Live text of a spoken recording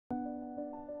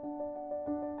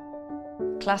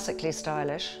Classically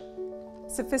stylish.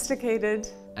 Sophisticated.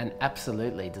 And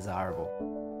absolutely desirable.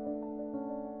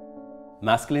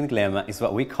 Masculine glamour is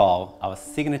what we call our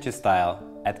signature style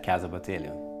at Casa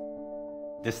Botelho.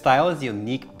 The style is a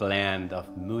unique blend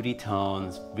of moody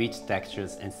tones, rich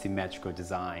textures, and symmetrical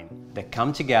design that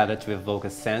come together to evoke a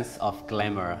sense of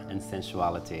glamour and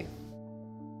sensuality.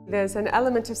 There's an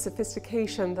element of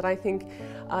sophistication that I think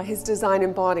his design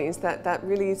embodies that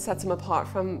really sets him apart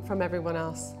from everyone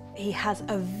else. He has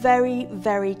a very,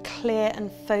 very clear and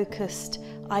focused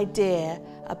idea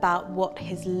about what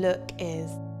his look is.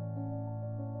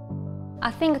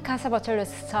 I think Casa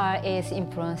Botelho's style is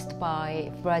influenced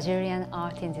by Brazilian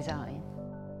art and design.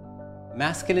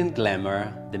 Masculine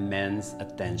glamour demands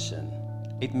attention.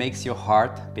 It makes your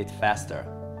heart beat faster.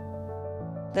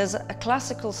 There's a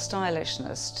classical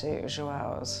stylishness to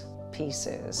João's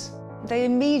pieces. They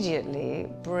immediately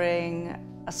bring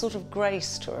a sort of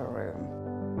grace to a room.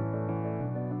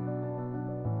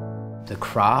 The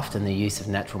craft and the use of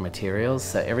natural materials,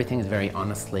 so everything is very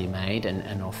honestly made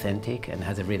and authentic and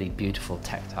has a really beautiful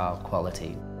tactile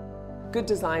quality. Good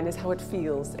design is how it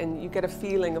feels, and you get a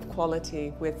feeling of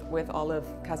quality with all of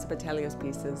Casa Botelho's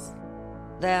pieces.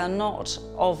 They are not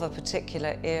of a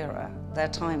particular era, they're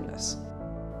timeless.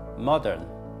 Modern,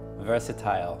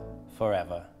 versatile,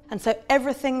 forever. And so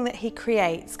everything that he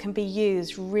creates can be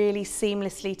used really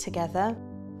seamlessly together.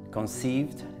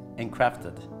 Conceived and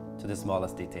crafted to the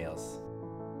smallest details.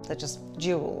 They're just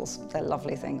jewels, they're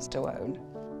lovely things to own.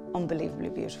 Unbelievably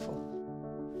beautiful.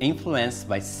 Influenced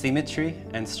by symmetry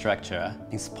and structure,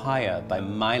 inspired by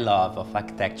my love of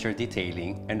architecture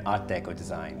detailing and Art Deco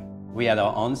design, we add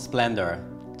our own splendor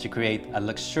to create a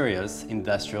luxurious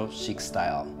industrial chic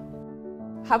style.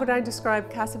 How would I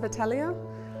describe Casa Botelho?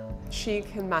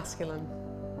 Chic and masculine.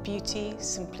 Beauty,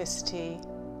 simplicity,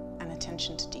 and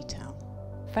attention to detail.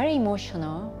 Very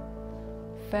emotional,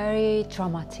 very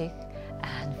dramatic,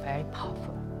 and very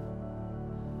powerful.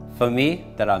 For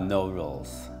me, there are no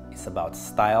rules. It's about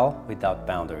style without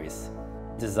boundaries,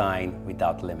 design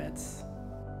without limits.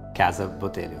 Casa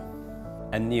Botelho,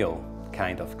 a new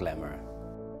kind of glamour.